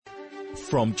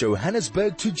From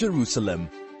Johannesburg to Jerusalem,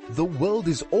 the world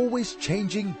is always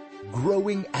changing,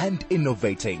 growing and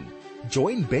innovating.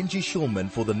 Join Benji Shulman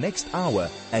for the next hour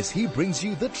as he brings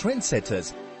you the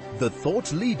trendsetters, the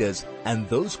thought leaders and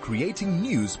those creating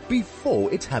news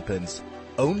before it happens.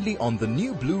 Only on the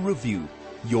New Blue Review,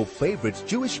 your favorite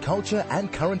Jewish culture and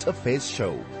current affairs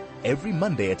show. Every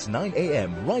Monday at 9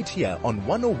 a.m. right here on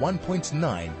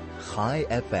 101.9 High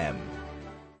FM.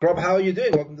 Rob, how are you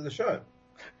doing? Welcome to the show.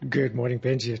 Good morning,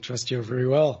 Benji. I trust you're very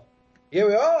well. Here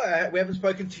we are. We haven't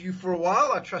spoken to you for a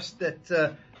while. I trust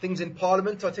that things in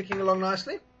Parliament are ticking along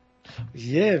nicely.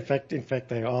 Yeah, in fact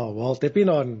they are. Well, they've been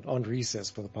on recess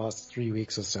for the past 3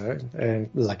 weeks or so, and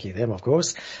lucky them, of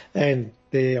course. And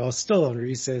they are still on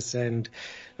recess, and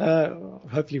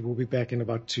hopefully we'll be back in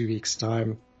about 2 weeks'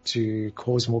 time to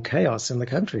cause more chaos in the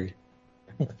country.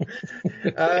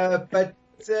 But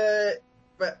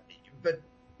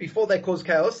before they cause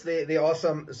chaos, there are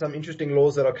some interesting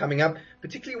laws that are coming up,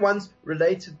 particularly ones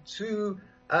related to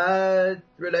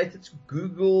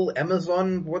Google,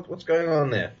 Amazon. What's going on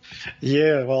there?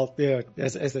 Yeah, well, yeah,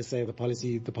 as they say, the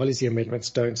policy amendments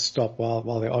don't stop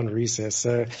while they're on recess.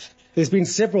 So there's been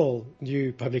several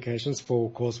new publications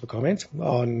for calls for comment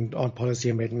on policy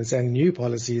amendments and new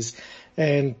policies.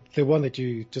 And the one that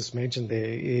you just mentioned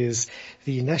there is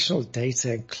the National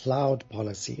Data and Cloud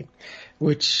Policy,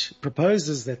 which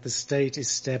proposes that the state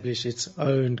establish its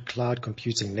own cloud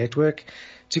computing network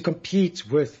to compete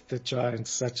with the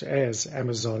giants such as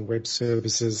Amazon Web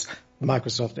Services,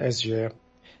 Microsoft Azure,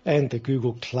 and the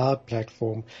Google Cloud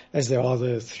Platform, as they are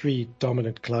the three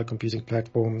dominant cloud computing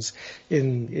platforms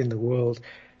in the world.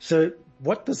 So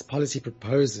what this policy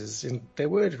proposes, and they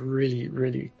word really,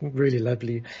 really, really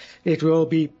lovely, it will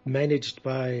be managed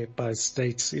by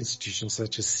state institutions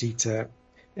such as CETA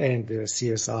and the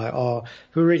CSIR,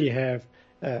 who already have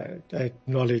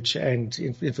knowledge and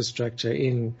infrastructure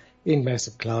in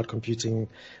massive cloud computing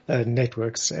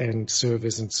networks and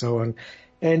servers and so on.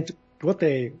 And what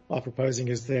they are proposing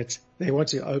is that they want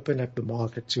to open up the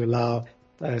market to allow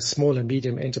small and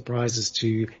medium enterprises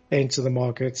to enter the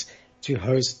market, to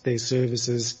host their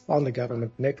services on the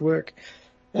government network,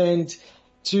 and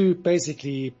to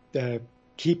basically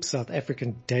keep South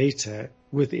African data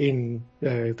within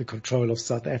the control of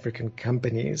South African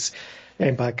companies.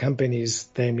 And by companies,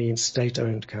 they mean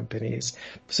state-owned companies.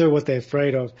 So what they're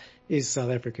afraid of is South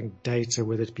African data,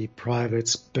 whether it be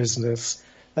private, business,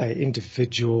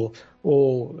 individual,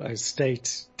 or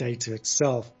state data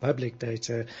itself, public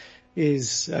data,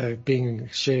 is being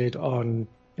shared on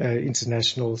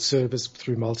international service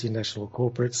through multinational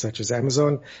corporates such as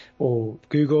Amazon or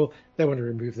Google. They want to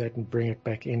remove that and bring it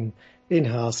back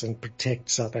in-house and protect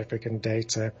South African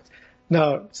data.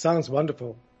 Now, sounds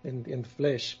wonderful in the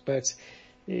flesh, but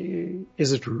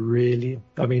is it really?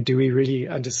 I mean, do we really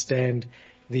understand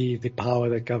the power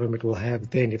that government will have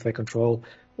then if they control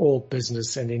all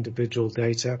business and individual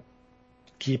data,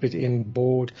 keep it in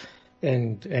board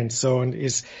and so on?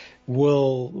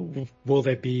 Will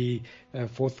they be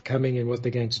forthcoming in what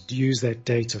they're going to use that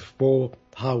data for?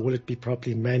 How will it be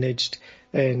properly managed?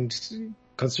 And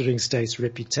considering state's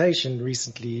reputation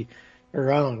recently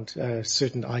around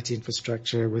certain IT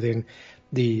infrastructure within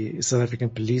the South African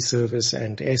Police Service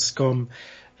and ESCOM,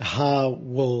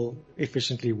 how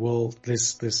efficiently will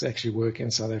this actually work in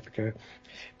South Africa?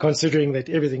 Considering that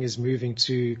everything is moving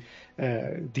to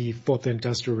the fourth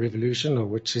industrial revolution,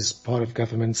 which is part of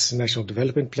government's national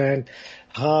development plan,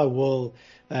 how will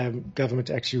government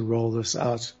actually roll this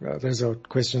out? Those are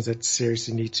questions that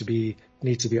seriously need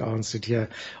to be answered here.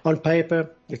 On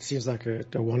paper, it seems like a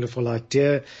wonderful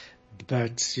idea,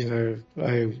 but in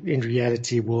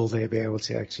reality, will they be able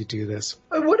to actually do this?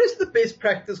 What is the best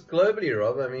practice globally,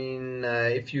 Rob? I mean,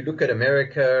 if you look at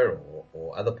America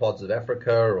or other parts of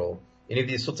Africa or any of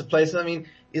these sorts of places, I mean,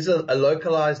 is a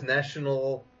localized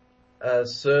national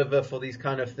server for these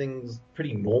kind of things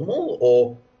pretty normal,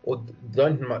 or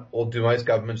do most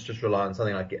governments just rely on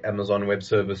something like Amazon Web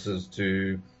Services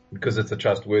because it's a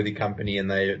trustworthy company and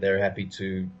they're happy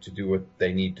to do what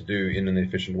they need to do in an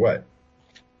efficient way?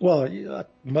 Well,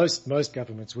 most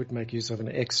governments would make use of an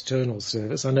external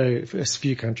service. I know a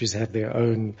few countries have their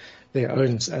own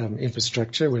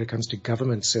infrastructure when it comes to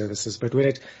government services, but when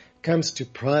it comes to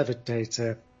private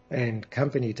data and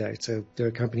company data,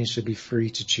 the companies should be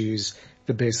free to choose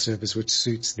the best service which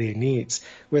suits their needs,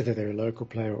 whether they're a local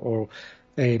player or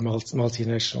a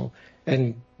multinational.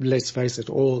 And let's face it,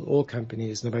 all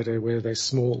companies, no matter whether they're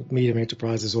small, medium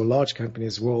enterprises or large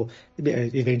companies, will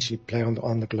eventually play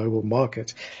on the global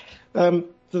market. I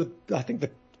think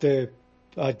the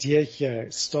idea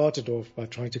here started off by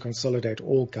trying to consolidate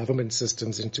all government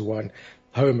systems into one,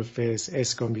 Home Affairs,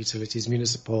 Eskom utilities,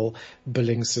 municipal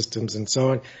billing systems, and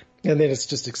so on. And then it's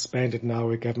just expanded now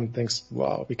where government thinks,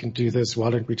 wow, we can do this.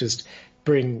 Why don't we just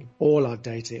bring all our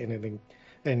data in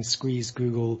and squeeze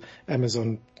Google,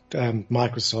 Amazon,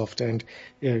 Microsoft, and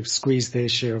squeeze their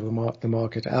share of the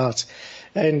market out.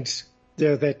 And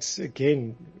that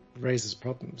again raises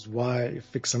problems. Why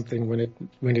fix something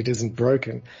when it isn't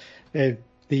broken?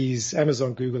 These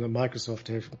Amazon, Google, and Microsoft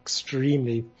have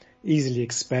extremely easily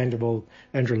expandable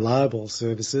and reliable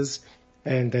services,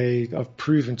 and they are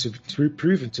proven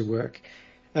to work.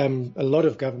 A lot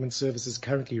of government services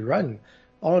currently run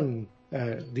on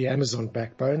the Amazon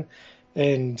backbone,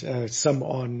 and some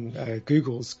on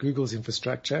Google's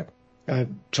infrastructure.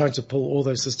 Trying to pull all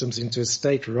those systems into a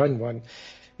state-run one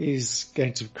is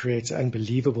going to create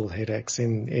unbelievable headaches,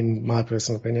 in my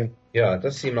personal opinion. Yeah, it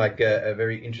does seem like a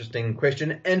very interesting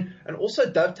question, and also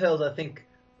dovetails, I think,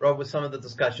 Rob, with some of the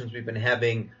discussions we've been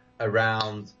having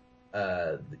around,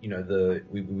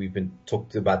 we've been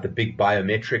talked about the big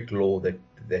biometric law that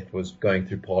was going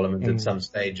through Parliament at some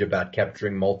stage about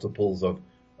capturing multiples of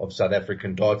South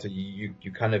African data. You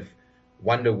kind of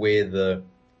wonder where the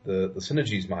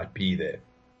synergies might be there.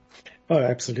 Oh,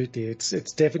 absolutely. It's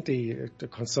definitely a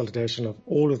consolidation of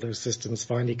all of those systems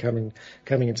finally coming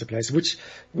into place, which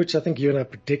I think you and I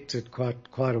predicted quite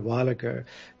a while ago.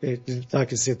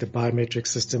 Like I said, the biometric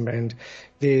system, and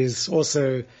there's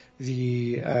also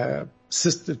the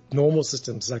normal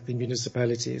systems like the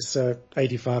municipalities. So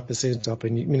 85% of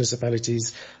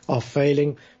municipalities are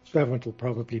failing. Government will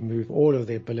probably move all of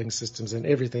their billing systems and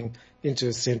everything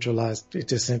into centralized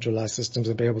systems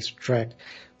and be able to track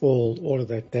all of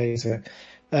that data.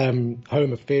 Home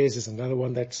Affairs is another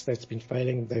one that's been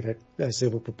failing. They've had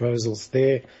several proposals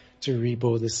there to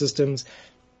rebuild the systems.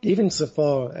 Even so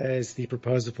far as the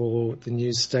proposal for the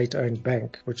new state-owned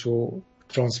bank, which will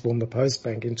transform the Post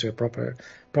Bank into a proper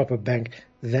bank,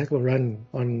 that will run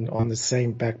on the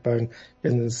same backbone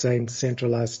in the same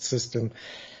centralized system.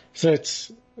 So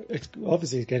it's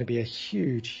obviously going to be a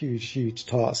huge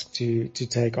task to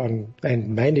take on and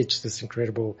manage this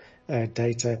incredible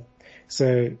data.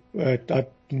 So I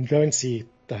don't see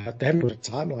that. They haven't put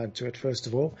a timeline to it, first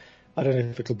of all. I don't know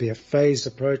if it'll be a phased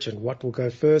approach and what will go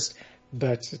first,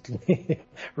 but it'll be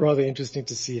rather interesting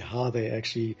to see how they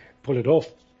actually pull it off,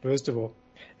 first of all.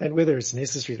 And whether it's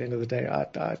necessary at the end of the day,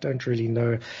 I don't really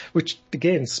know, which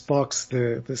again sparks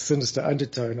the sinister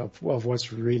undertone of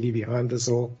what's really behind this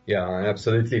all. Yeah,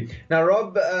 absolutely. Now,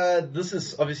 Rob, this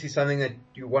is obviously something that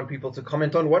you want people to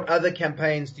comment on. What other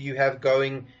campaigns do you have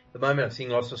going at the moment? I've seen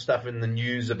lots of stuff in the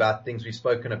news about things we've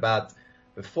spoken about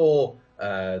before,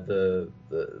 the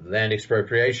land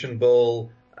expropriation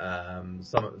bill,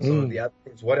 some of the other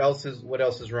things. What else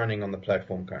is running on the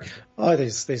platform currently? Oh,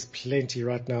 there's plenty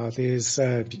right now. There's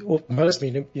most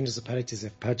municipalities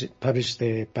have published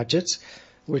their budget,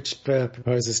 which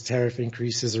proposes tariff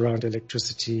increases around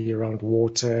electricity, around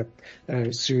water,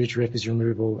 sewage refuse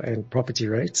removal, and property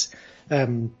rates.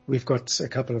 We've got a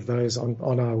couple of those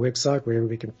on our website where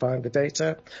we can find the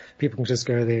data. People can just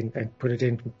go there and put it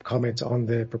in, comment on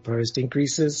the proposed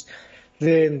increases.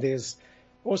 Then there's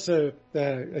also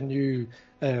a new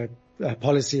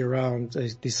policy around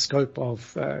the scope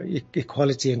of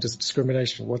equality and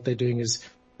discrimination. What they're doing is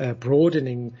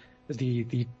broadening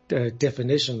the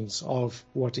definitions of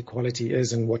what equality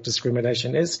is and what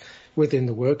discrimination is within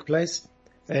the workplace,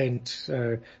 and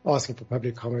asking for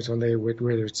public comment on there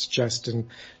whether it's just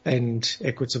and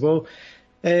equitable.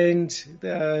 And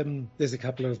there's a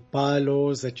couple of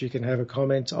bylaws that you can have a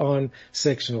comment on.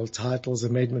 Sectional Titles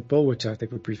Amendment Bill, which I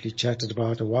think we briefly chatted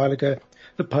about a while ago.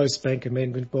 The Post Bank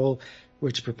Amendment Bill,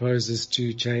 which proposes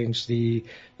to change the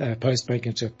Post Bank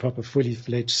into a proper, fully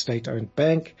fledged state-owned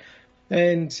bank.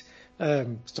 And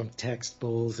some tax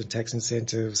bills and tax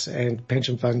incentives and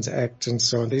Pension Funds Act and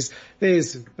so on.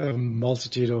 There's a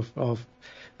multitude of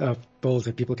bills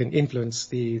that people can influence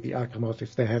the outcome of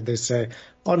if they have their say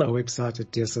on our website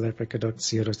at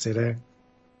dearsouthafrica.co.za.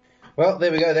 Well,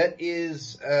 there we go. That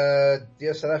is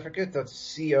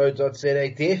dearsouthafrica.co.za.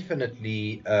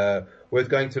 Definitely worth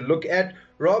going to look at.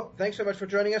 Rob, thanks so much for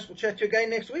joining us. We'll chat to you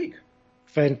again next week.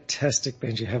 Fantastic,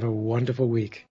 Benji. Have a wonderful week.